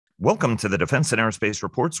Welcome to the Defense and Aerospace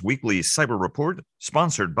Report's weekly cyber report,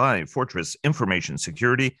 sponsored by Fortress Information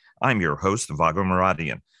Security. I'm your host, Vago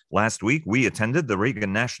Muradian. Last week, we attended the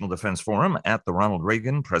Reagan National Defense Forum at the Ronald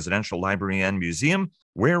Reagan Presidential Library and Museum,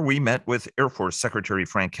 where we met with Air Force Secretary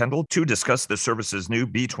Frank Kendall to discuss the service's new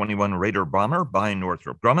B-21 Raider bomber by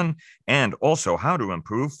Northrop Grumman, and also how to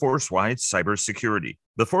improve force-wide cybersecurity.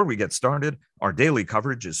 Before we get started, our daily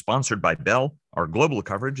coverage is sponsored by Bell. Our global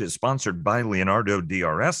coverage is sponsored by Leonardo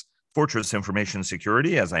DRS. Fortress Information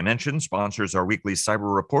Security, as I mentioned, sponsors our weekly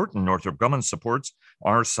cyber report, and Northrop Grumman supports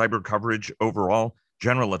our cyber coverage overall.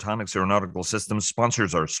 General Atomics Aeronautical Systems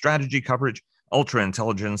sponsors our strategy coverage. Ultra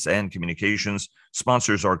Intelligence and Communications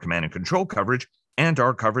sponsors our command and control coverage, and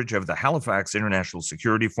our coverage of the Halifax International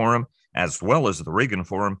Security Forum, as well as the Reagan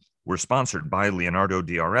Forum, were sponsored by Leonardo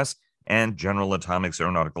DRS and General Atomics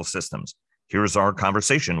Aeronautical Systems. Here's our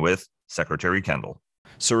conversation with Secretary Kendall.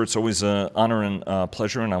 Sir, it's always an honor and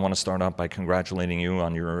pleasure, and I want to start out by congratulating you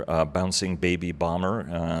on your bouncing baby bomber,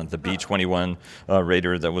 the B-21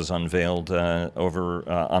 Raider that was unveiled over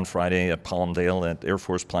on Friday at Palmdale at Air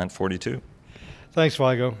Force Plant 42. Thanks,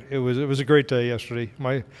 Vigo. It was a great day yesterday.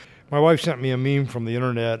 My wife sent me a meme from the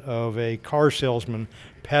internet of a car salesman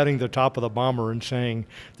patting the top of the bomber and saying,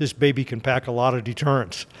 "This baby can pack a lot of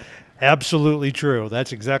deterrence." Absolutely true.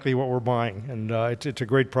 That's exactly what we're buying, and it's a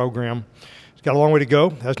great program. It's got a long way to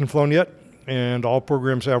go. Hasn't flown yet, and all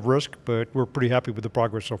programs have risk, but we're pretty happy with the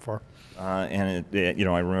progress so far. I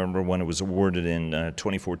remember when it was awarded in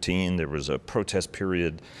 2014, there was a protest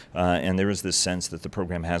period, and there is this sense that the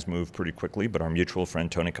program has moved pretty quickly, but our mutual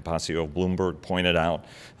friend Tony Capaccio of Bloomberg pointed out,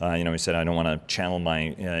 he said, I don't want to channel my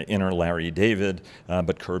inner Larry David,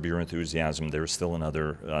 but curb your enthusiasm. There's still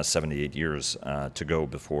another 78 years to go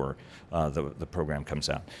before the program comes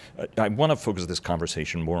out. I want to focus this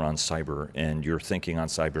conversation more on cyber and your thinking on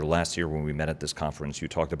cyber. Last year when we met at this conference, you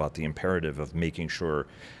talked about the imperative of making sure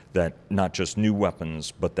that not just new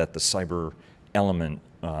weapons, but that the cyber element,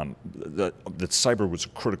 that cyber was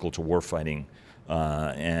critical to warfighting,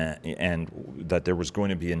 and that there was going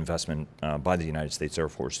to be investment by the United States Air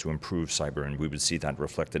Force to improve cyber, and we would see that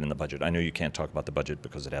reflected in the budget. I know you can't talk about the budget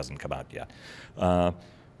because it hasn't come out yet.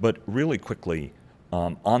 But really quickly,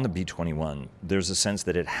 on the B-21, there's a sense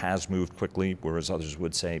that it has moved quickly, whereas others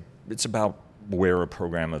would say it's about where a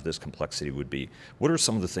program of this complexity would be. What are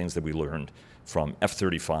some of the things that we learned from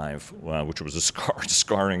F-35, which was a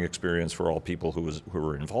scarring experience for all people who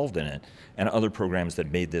were involved in it, and other programs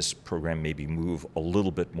that made this program maybe move a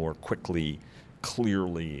little bit more quickly,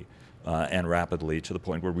 clearly, and rapidly, to the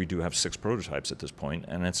point where we do have 6 prototypes at this point,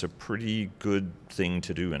 and it's a pretty good thing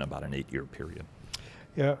to do in about an 8-year period.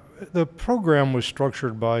 Yeah, the program was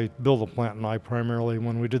structured by Bill LaPlante and I primarily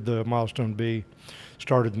when we did the Milestone B,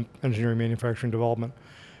 started engineering, manufacturing, development.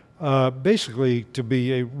 Basically, to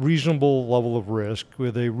be a reasonable level of risk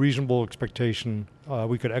with a reasonable expectation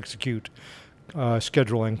we could execute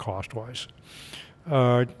schedule and cost-wise.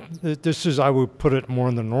 This is, I would put it more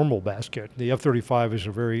in the normal basket. The F-35 is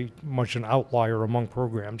very much an outlier among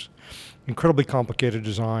programs. Incredibly complicated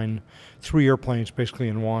design, 3 airplanes basically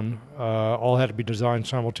in one, all had to be designed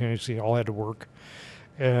simultaneously, all had to work.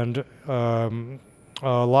 And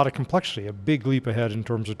a lot of complexity, a big leap ahead in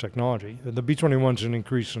terms of technology. The B-21 is an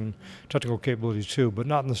increase in technical capabilities too, but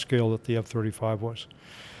not in the scale that the F-35 was.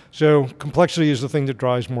 So complexity is the thing that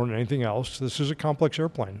drives more than anything else. This is a complex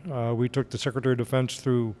airplane. We took the Secretary of Defense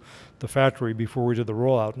through the factory before we did the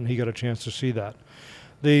rollout, and he got a chance to see that.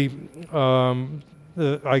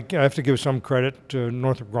 I have to give some credit to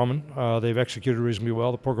Northrop Grumman. They've executed reasonably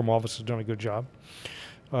well. The program office has done a good job.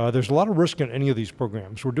 There's a lot of risk in any of these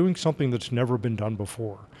programs. We're doing something that's never been done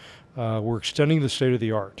before. We're extending the state of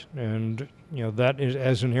the art, and that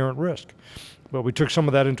has inherent risk. But we took some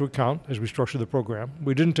of that into account as we structured the program.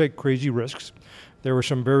 We didn't take crazy risks. There were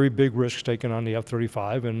some very big risks taken on the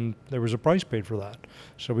F-35, and there was a price paid for that.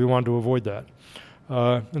 So we wanted to avoid that.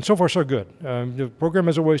 And so far, so good. The program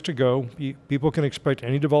has a ways to go. People can expect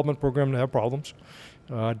any development program to have problems.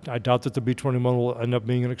 I doubt that the B-21 will end up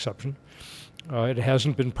being an exception. It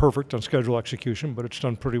hasn't been perfect on schedule execution, but it's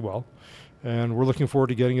done pretty well. And we're looking forward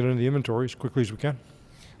to getting it into the inventory as quickly as we can.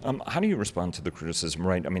 How do you respond to the criticism,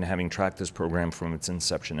 right? I mean, having tracked this program from its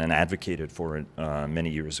inception and advocated for it many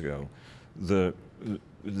years ago, that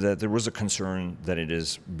there was a concern that it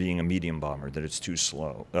is being a medium bomber, that it's too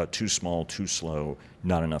small, too slow,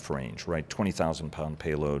 not enough range, right? 20,000-pound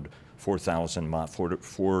payload, 4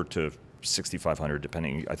 to 6,500,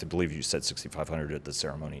 depending. I believe you said 6,500 at the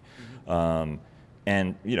ceremony.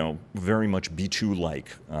 and very much B-2-like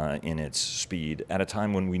in its speed at a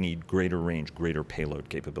time when we need greater range, greater payload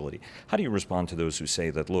capability. How do you respond to those who say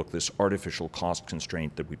that, look, this artificial cost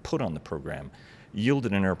constraint that we put on the program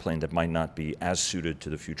yielded an airplane that might not be as suited to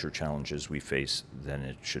the future challenges we face than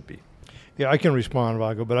it should be? Yeah, I can respond,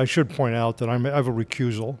 Vago, but I should point out that I have a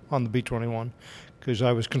recusal on the B-21 because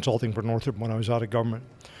I was consulting for Northrop when I was out of government.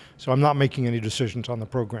 So I'm not making any decisions on the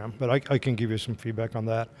program, but I can give you some feedback on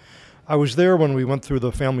that. I was there when we went through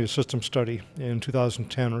the family of systems study in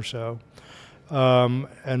 2010 or so.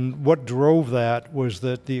 And what drove that was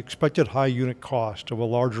that the expected high unit cost of a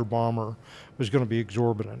larger bomber was going to be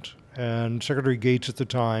exorbitant. And Secretary Gates at the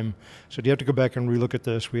time said, you have to go back and relook at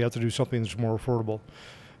this. We have to do something that's more affordable.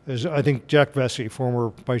 As I think Jack Vesey,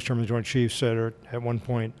 former Vice Chairman of the Joint Chiefs, said at one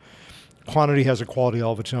point, quantity has a quality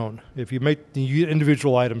all of its own. If you make the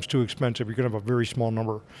individual items too expensive, you're going to have a very small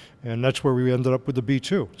number. And that's where we ended up with the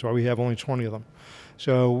B-2. That's why we have only 20 of them.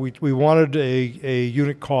 So we wanted a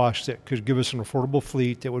unit cost that could give us an affordable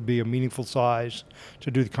fleet that would be a meaningful size to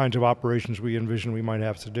do the kinds of operations we envisioned we might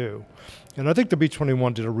have to do. And I think the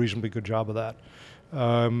B-21 did a reasonably good job of that.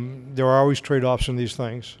 There are always trade-offs in these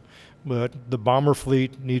things, but the bomber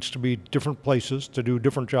fleet needs to be different places to do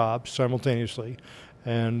different jobs simultaneously.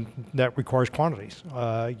 And that requires quantities.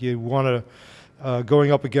 You want to,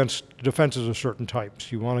 going up against defenses of certain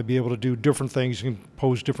types, you want to be able to do different things and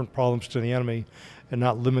pose different problems to the enemy and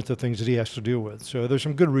not limit the things that he has to deal with. So there's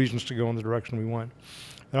some good reasons to go in the direction we went.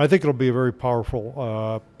 And I think it'll be a very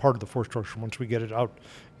powerful part of the force structure once we get it out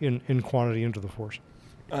in quantity into the force.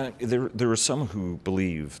 There are some who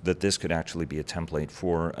believe that this could actually be a template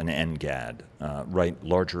for an NGAD, right?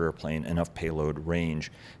 Larger airplane, enough payload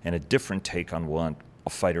range, and a different take on what a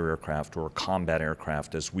fighter aircraft or a combat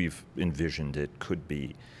aircraft as we've envisioned it could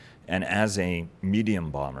be. And as a medium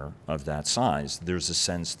bomber of that size, there's a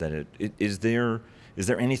sense that is there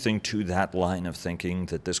anything to that line of thinking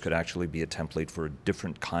that this could actually be a template for a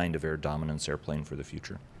different kind of air dominance airplane for the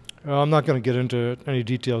future? I'm not going to get into any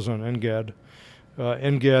details on NGAD.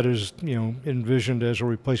 NGAD is envisioned as a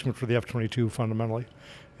replacement for the F-22 fundamentally,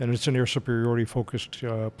 and it's an air superiority focused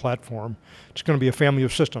platform. It's going to be a family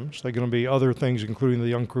of systems. There are going to be other things, including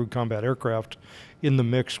the uncrewed combat aircraft, in the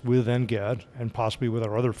mix with NGAD and possibly with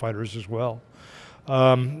our other fighters as well.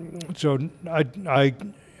 So I,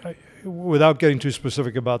 without getting too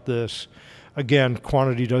specific about this, again,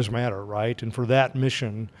 quantity does matter, right? And for that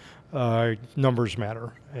mission, numbers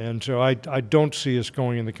matter. And so I don't see us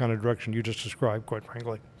going in the kind of direction you just described, quite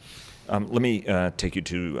frankly. Let me take you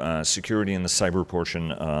to security and the cyber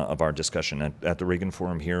portion of our discussion. At the Reagan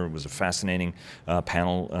Forum here, it was a fascinating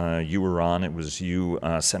panel you were on. It was you,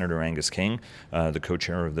 Senator Angus King, the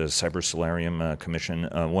co-chair of the Cyber Solarium Commission,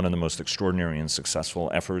 one of the most extraordinary and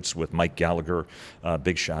successful efforts with Mike Gallagher.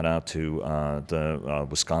 Big shout out to the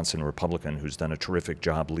Wisconsin Republican who's done a terrific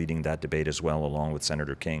job leading that debate as well, along with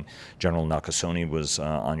Senator King. General Nakasone was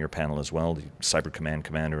on your panel as well, the Cyber Command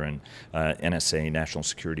Commander and NSA, National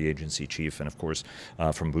Security Agency Chief, and of course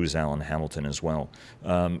from Booz Allen Hamilton as well.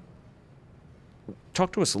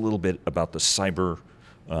 Talk to us a little bit about the cyber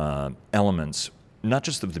elements, not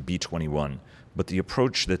just of the B-21, but the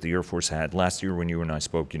approach that the Air Force had. Last year when you and I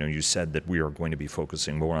spoke, you said that we are going to be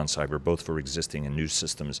focusing more on cyber, both for existing and new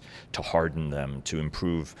systems, to harden them, to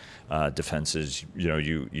improve defenses.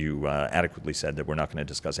 You adequately said that we're not going to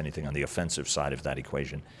discuss anything on the offensive side of that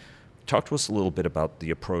equation. Talk to us a little bit about the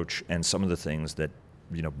approach and some of the things that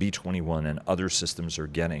B-21 and other systems are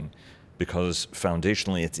getting, because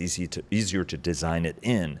foundationally it's easier to design it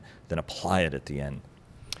in than apply it at the end.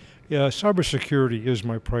 Yeah, cybersecurity is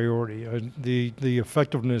my priority. The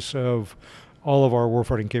effectiveness of all of our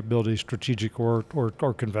warfighting capabilities, strategic or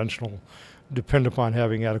conventional, depend upon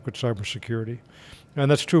having adequate cybersecurity.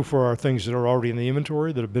 And that's true for our things that are already in the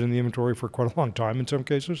inventory, that have been in the inventory for quite a long time in some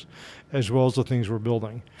cases, as well as the things we're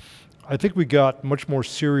building. I think we got much more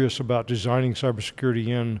serious about designing cybersecurity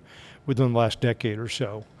in within the last decade or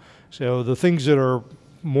so. So the things that are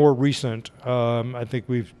more recent, I think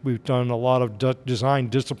we've done a lot of design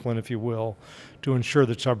discipline, if you will, to ensure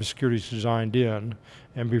that cybersecurity is designed in.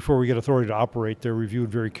 And before we get authority to operate, they're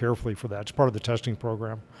reviewed very carefully for that. It's part of the testing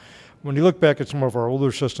program. When you look back at some of our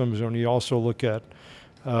older systems, and you also look at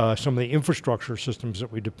some of the infrastructure systems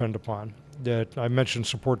that we depend upon, that I mentioned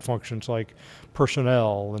support functions like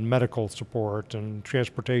personnel and medical support and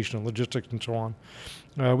transportation and logistics and so on.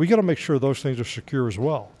 We got to make sure those things are secure as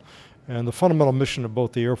well. And the fundamental mission of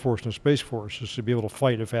both the Air Force and the Space Force is to be able to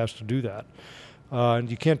fight if asked to do that.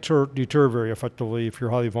 And you can't deter very effectively if you're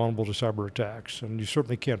highly vulnerable to cyber attacks, and you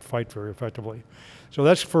certainly can't fight very effectively. So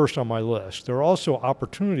that's first on my list. There are also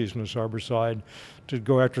opportunities on the cyber side to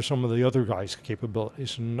go after some of the other guys'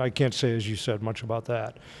 capabilities, and I can't say, as you said, much about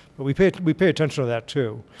that. But we pay attention to that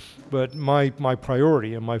too. But my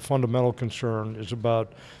priority and my fundamental concern is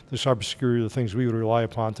about the cybersecurity of the things we would rely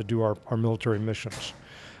upon to do our military missions.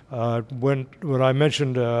 When I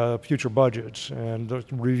mentioned future budgets and the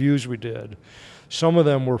reviews we did, some of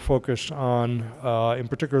them were focused on, in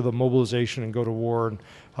particular, the mobilization and go to war and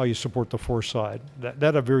how you support the force side. That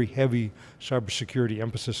had a very heavy cybersecurity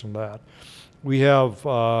emphasis on that. We have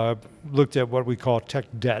looked at what we call tech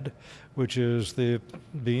debt, which is the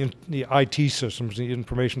IT systems, the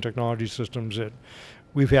information technology systems that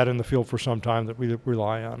we've had in the field for some time that we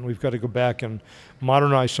rely on. We've got to go back and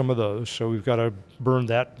modernize some of those, so we've got to burn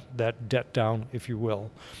that debt down, if you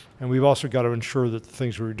will. And we've also got to ensure that the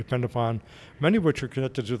things we depend upon, many of which are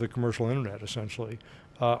connected to the commercial internet, essentially,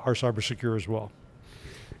 are cyber secure as well.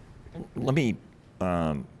 Let me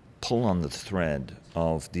pull on the thread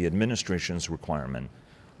of the administration's requirement,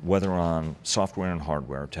 whether on software and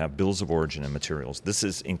hardware, to have bills of origin and materials. This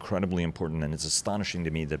is incredibly important, and it's astonishing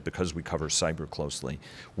to me that because we cover cyber closely,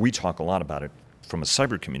 we talk a lot about it from a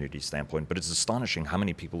cyber community standpoint, but it's astonishing how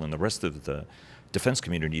many people in the rest of the defense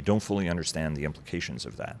community don't fully understand the implications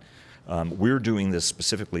of that. We're doing this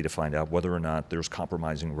specifically to find out whether or not there's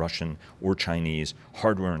compromising Russian or Chinese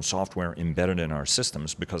hardware and software embedded in our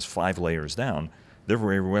systems, because 5 layers down, there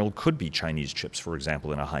very well could be Chinese chips, for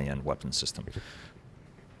example, in a high-end weapon system.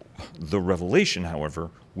 The revelation,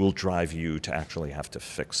 however, will drive you to actually have to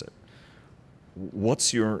fix it.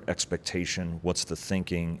 What's your expectation? What's the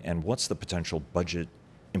thinking? And what's the potential budget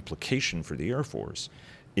implication for the Air Force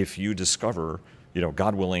if you discover,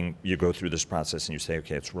 God willing, you go through this process and you say,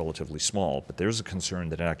 okay, it's relatively small, but there's a concern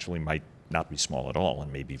that it actually might not be small at all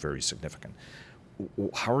and may be very significant.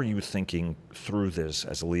 How are you thinking through this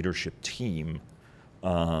as a leadership team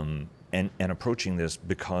and approaching this,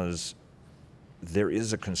 because there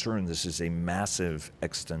is a concern this is a massive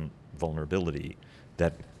extant vulnerability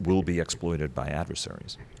that will be exploited by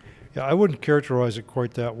adversaries? Yeah, I wouldn't characterize it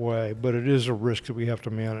quite that way, but it is a risk that we have to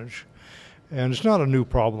manage. And it's not a new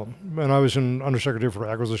problem. When I was Undersecretary for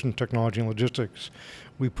Acquisition, Technology, and Logistics,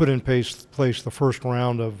 we put in place the first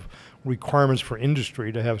round of requirements for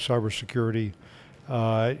industry to have cybersecurity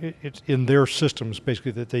it's in their systems,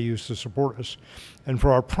 basically, that they use to support us. And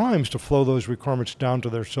for our primes to flow those requirements down to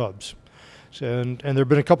their subs. And there have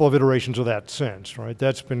been a couple of iterations of that since, right?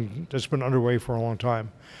 That's been underway for a long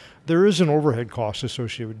time. There is an overhead cost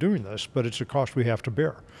associated with doing this, but it's a cost we have to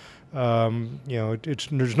bear.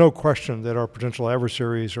 There's no question that our potential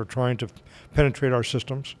adversaries are trying to penetrate our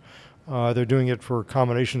systems. They're doing it for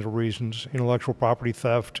combinations of reasons: intellectual property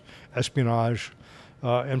theft, espionage,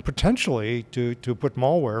 and potentially to put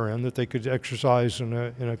malware in that they could exercise in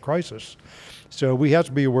a crisis. So we have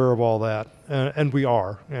to be aware of all that, and we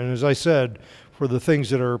are. And as I said, for the things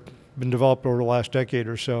that are been developed over the last decade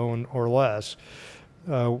or so or less,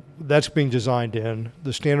 that's being designed in.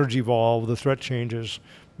 The standards evolve, the threat changes,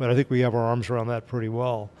 but I think we have our arms around that pretty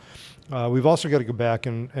well. We've also got to go back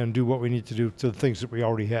and do what we need to do to the things that we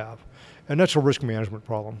already have. And that's a risk management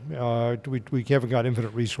problem. We haven't got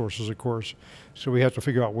infinite resources, of course, so we have to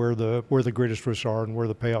figure out where the greatest risks are and where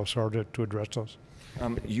the payoffs are to address those.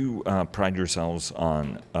 You pride yourself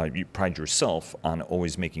on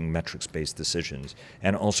always making metrics-based decisions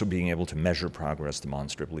and also being able to measure progress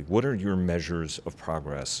demonstrably. What are your measures of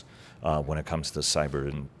progress when it comes to cyber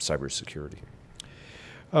and cybersecurity?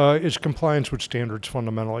 It's compliance with standards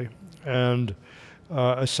fundamentally, and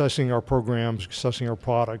assessing our programs, assessing our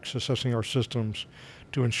products, assessing our systems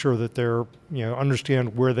to ensure that they're,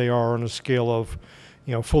 understand where they are on a scale of,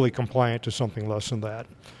 fully compliant to something less than that.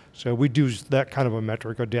 So we do that kind of a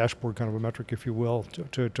metric, a dashboard kind of a metric, if you will,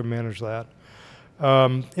 to manage that.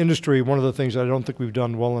 Industry, one of the things I don't think we've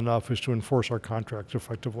done well enough is to enforce our contracts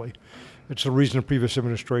effectively. It's the reason the previous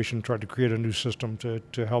administration tried to create a new system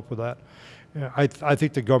to help with that. I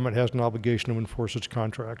think the government has an obligation to enforce its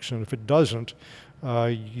contracts, and if it doesn't,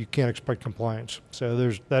 you can't expect compliance.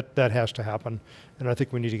 So that has to happen, and I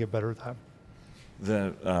think we need to get better at that.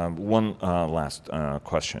 The one last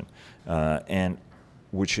question, and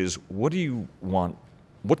which is, what do you want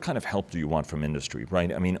What kind of help do you want from industry,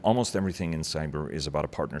 right? I mean, almost everything in cyber is about a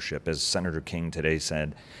partnership. As Senator King today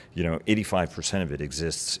said, 85% of it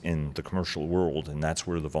exists in the commercial world, and that's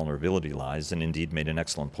where the vulnerability lies, and indeed made an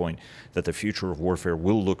excellent point that the future of warfare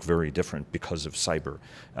will look very different because of cyber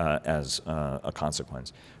as a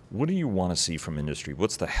consequence. What do you want to see from industry?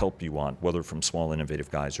 What's the help you want, whether from small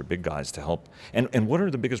innovative guys or big guys to help? And what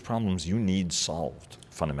are the biggest problems you need solved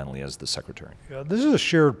fundamentally as the secretary? Yeah, this is a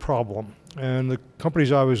shared problem. And the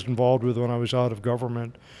companies I was involved with when I was out of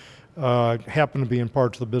government happened to be in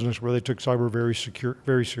parts of the business where they took cyber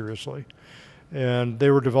very seriously. And they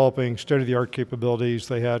were developing state-of-the-art capabilities.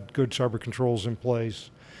 They had good cyber controls in place.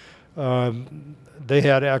 They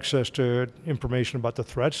had access to information about the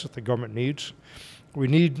threats that the government needs. We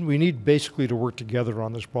need basically to work together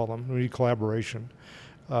on this problem. We need collaboration.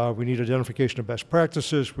 We need identification of best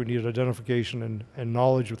practices. We need identification and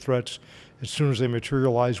knowledge of threats as soon as they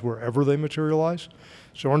materialize, wherever they materialize.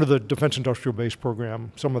 So under the Defense Industrial Base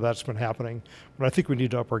program, some of that's been happening, but I think we need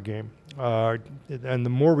to up our game. And the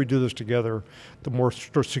more we do this together, the more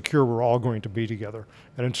secure we're all going to be together.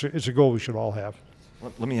 And it's a goal we should all have.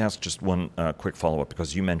 Let me ask just one quick follow-up,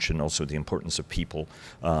 because you mentioned also the importance of people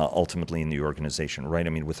ultimately in the organization, right? I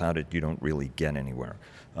mean, without it, you don't really get anywhere.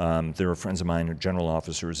 There are friends of mine, general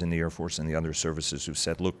officers in the Air Force and the other services, who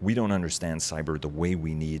said, look, we don't understand cyber the way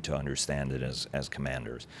we need to understand it as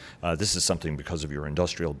commanders. This is something, because of your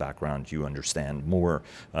industrial background, you understand more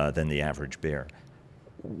than the average bear.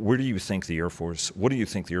 Where do you think the Air Force, what do you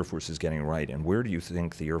think the Air Force is getting right, and where do you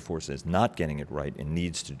think the Air Force is not getting it right and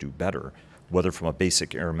needs to do better, whether from a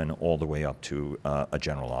basic airman all the way up to a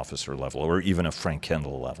general officer level, or even a Frank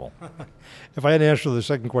Kendall level? If I had to answer the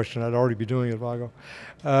second question, I'd already be doing it, Vago.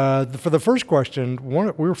 For the first question,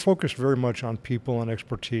 we're focused very much on people and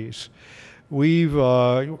expertise.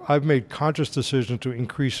 I've made conscious decisions to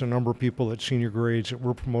increase the number of people at senior grades that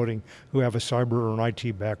we're promoting who have a cyber or an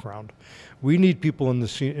IT background. We need people in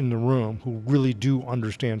the room who really do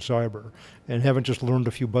understand cyber and haven't just learned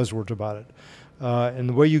a few buzzwords about it. And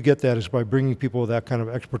the way you get that is by bringing people with that kind of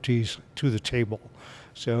expertise to the table.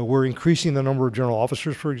 So we're increasing the number of general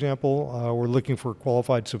officers, for example. We're looking for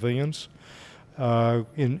qualified civilians.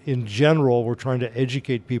 In general, we're trying to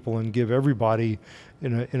educate people and give everybody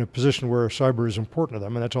in a position where cyber is important to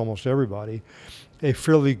them, and that's almost everybody, a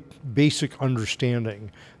fairly basic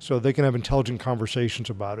understanding so they can have intelligent conversations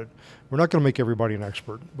about it. We're not going to make everybody an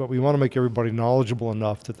expert, but we want to make everybody knowledgeable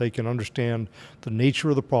enough that they can understand the nature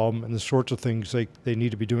of the problem and the sorts of things they need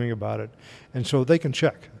to be doing about it, and so they can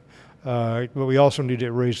check. But we also need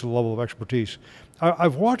to raise the level of expertise.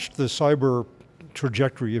 I've watched the cyber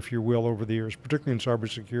trajectory, if you will, over the years, particularly in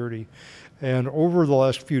cybersecurity. And over the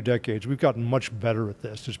last few decades, we've gotten much better at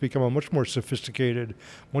this. It's become a much more sophisticated,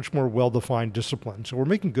 much more well-defined discipline. So we're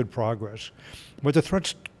making good progress. But the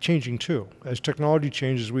threat's changing too. As technology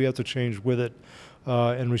changes, we have to change with it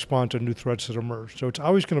and respond to new threats that emerge. So it's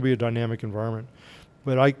always going to be a dynamic environment.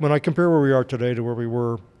 But when I compare where we are today to where we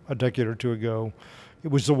were a decade or two ago, it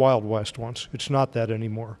was the Wild West once. It's not that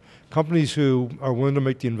anymore. Companies who are willing to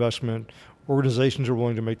make the investment, organizations are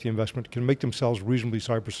willing to make the investment, can make themselves reasonably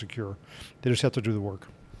cyber secure. They just have to do the work.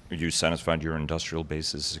 Are you satisfied your industrial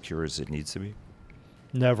base is as secure as it needs to be?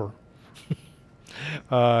 Never.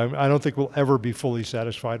 I don't think we'll ever be fully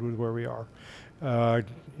satisfied with where we are.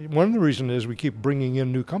 One of the reasons is we keep bringing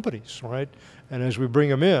in new companies, right? And as we bring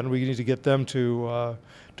them in, we need to get them to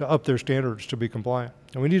up their standards to be compliant.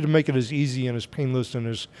 And we need to make it as easy and as painless and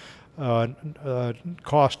as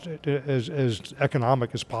cost as economic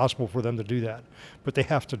as possible for them to do that. But they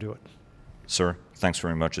have to do it. Sir, thanks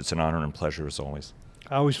very much. It's an honor and pleasure as always.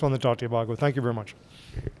 Always fun to talk to you, Vago. Thank you very much.